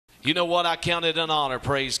You know what? I count it an honor,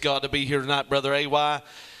 praise God, to be here tonight, Brother AY.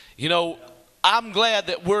 You know, I'm glad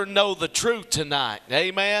that we know the truth tonight.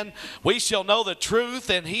 Amen. We shall know the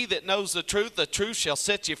truth, and he that knows the truth shall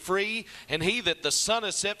set you free. And he that the Son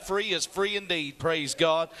has set free is free indeed. Praise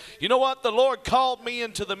God. You know what? The Lord called me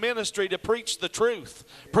into the ministry to preach the truth,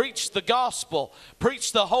 preach the gospel,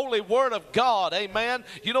 preach the holy word of God. Amen.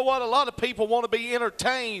 You know what? A lot of people want to be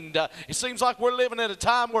entertained. It seems like we're living in a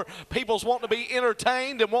time where people's wanting to be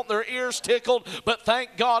entertained and want their ears tickled. But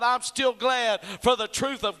thank God, I'm still glad for the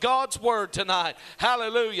truth of God's word tonight.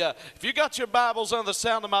 Hallelujah. If you got your Bibles under the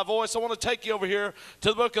sound of my voice, I want to take you over here to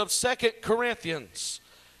the book of 2 Corinthians.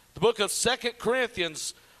 The book of 2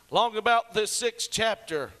 Corinthians, long about this 6th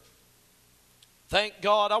chapter. Thank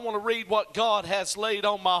God. I want to read what God has laid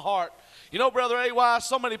on my heart. You know, Brother AY,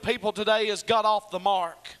 so many people today has got off the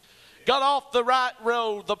mark. Got off the right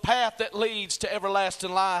road, the path that leads to everlasting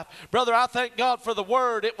life. Brother, I thank God for the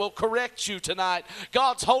word. It will correct you tonight.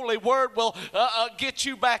 God's holy word will get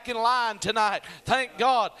you back in line tonight. Thank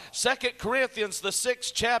God. 2 Corinthians, the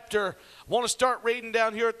 6th chapter. I want to start reading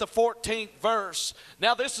down here at the 14th verse.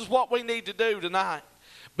 Now, this is what we need to do tonight.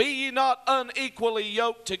 Be ye not unequally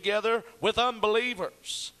yoked together with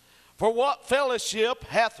unbelievers. For what fellowship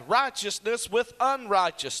hath righteousness with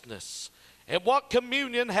unrighteousness? And what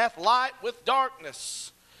communion hath light with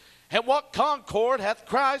darkness? And what concord hath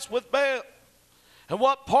Christ with Baal? And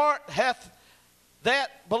what part hath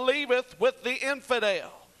that believeth with the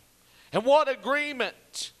infidel? And what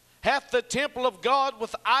agreement hath the temple of God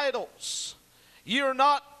with idols? Ye are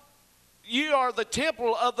the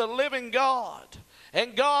temple of the living God.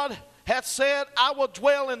 And God hath said, I will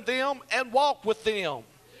dwell in them and walk with them.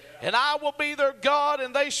 And I will be their God,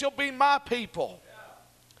 and they shall be my people.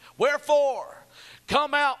 Wherefore,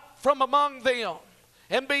 come out from among them,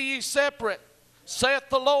 and be ye separate, saith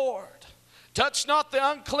the Lord. Touch not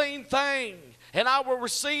the unclean thing, and I will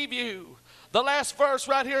receive you. The last verse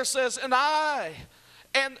right here says, and I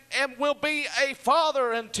will be a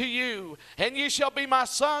father unto you, and ye shall be my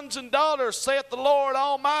sons and daughters, saith the Lord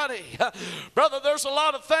Almighty. Brother, there's a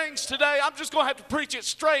lot of things today. I'm just going to have to preach it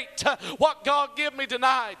straight, what God give me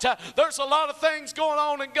tonight. There's a lot of things going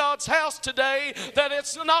on in God's house today that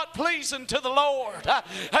it's not pleasing to the Lord.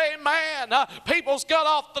 Amen. People's got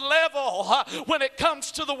off the level when it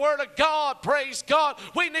comes to the word of God. Praise God.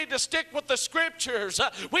 We need to stick with the scriptures.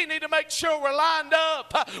 We need to make sure we're lined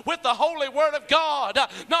up with the holy word of God.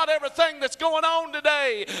 Not everything that's going on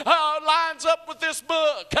today lines up with this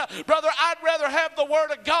book. Brother, I'd rather have the word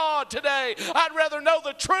of God today. I'd rather know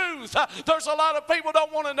the truth. There's a lot of people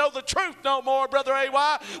don't want to know the truth no more, Brother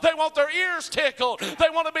AY. They want their ears tickled. They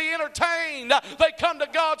want to be entertained. They come to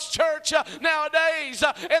God's church nowadays,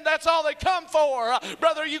 and that's all they come for.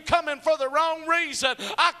 Brother, you coming for the wrong reason.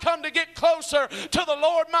 I come to get closer to the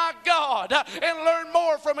Lord my God and learn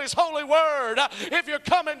more from his holy word. If you're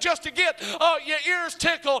coming just to get your ears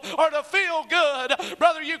tickled or to feel good,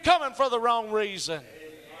 brother, you coming for the wrong reason.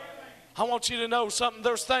 I want you to know something.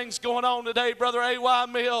 There's things going on today, Brother AY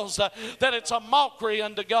Mills, that it's a mockery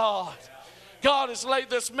unto God. God has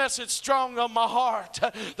laid this message strong on my heart.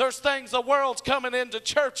 There's things, the world's coming into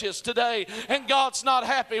churches today, and God's not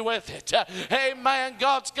happy with it. Amen.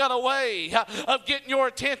 God's got a way of getting your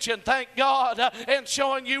attention, thank God, and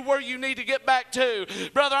showing you where you need to get back to.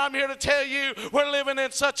 Brother, I'm here to tell you, we're living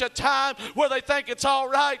in such a time where they think it's all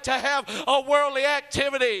right to have worldly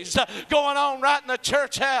activities going on right in the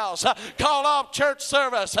church house. Call off church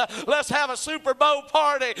service. Let's have a Super Bowl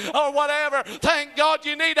party or whatever. Thank God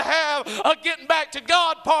you need to have a getting back to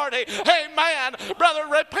God party. Amen. Brother,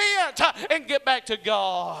 repent and get back to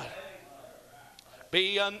God.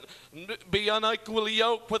 Be unequally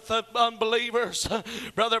yoked with the unbelievers.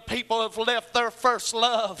 Brother, people have left their first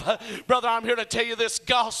love. Brother, I'm here to tell you this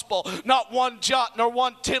gospel. Not one jot nor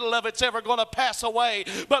one tittle of it's ever going to pass away.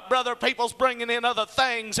 But brother, people's bringing in other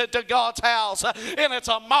things into God's house, and it's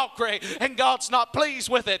a mockery, and God's not pleased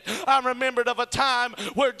with it. I'm remembered of a time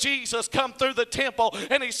where Jesus come through the temple,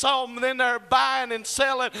 and he saw them in there buying and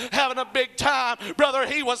selling, having a big time. Brother,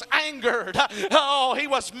 he was angered. Oh, he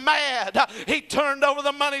was mad. He turned over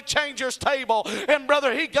the money changer's table, and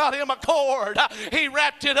brother, he got him a cord. He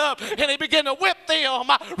wrapped it up, and he began to whip them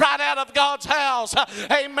right out of God's house.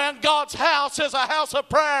 Amen. God's house is a house of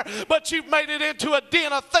prayer, but you've made it into a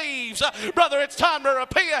den of thieves. Brother, it's time to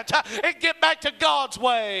repent and get back to God's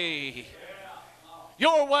way.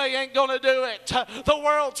 Your way ain't going to do it. The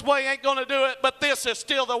world's way ain't going to do it, but this is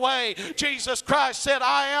still the way. Jesus Christ said,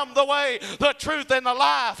 I am the way, the truth, and the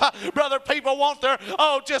life. Brother, people want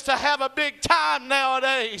just to have a big time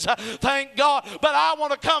nowadays. Thank God. But I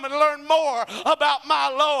want to come and learn more about my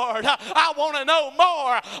Lord. I want to know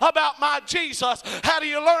more about my Jesus. How do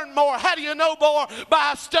you learn more? How do you know more?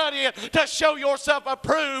 By studying, to show yourself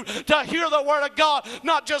approved, to hear the word of God,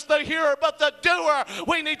 not just the hearer but the doer.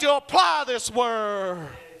 We need to apply this word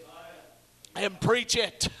and preach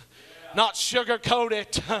it, not sugarcoat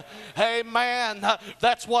it. Amen.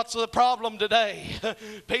 That's what's the problem today.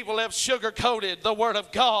 People have sugarcoated the word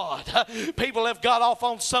of God. People have got off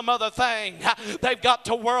on some other thing. They've got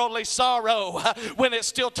to worldly sorrow when it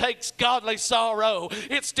still takes godly sorrow.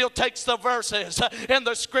 It still takes the verses and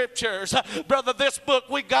the scriptures. Brother, this book,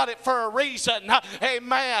 we got it for a reason.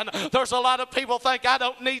 Amen. There's a lot of people think I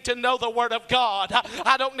don't need to know the word of God.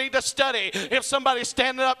 I don't need to study. If somebody's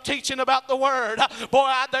standing up teaching about the word,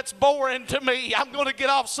 boy, that's boring to me. I'm going to get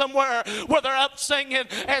off somewhere where they're up singing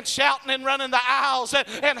and shouting and running the aisles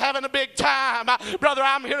and having a big time. Brother,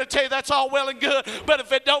 I'm here to tell you that's all well and good, but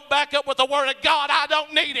if it don't back up with the word of God, I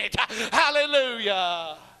don't need it.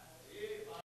 Hallelujah.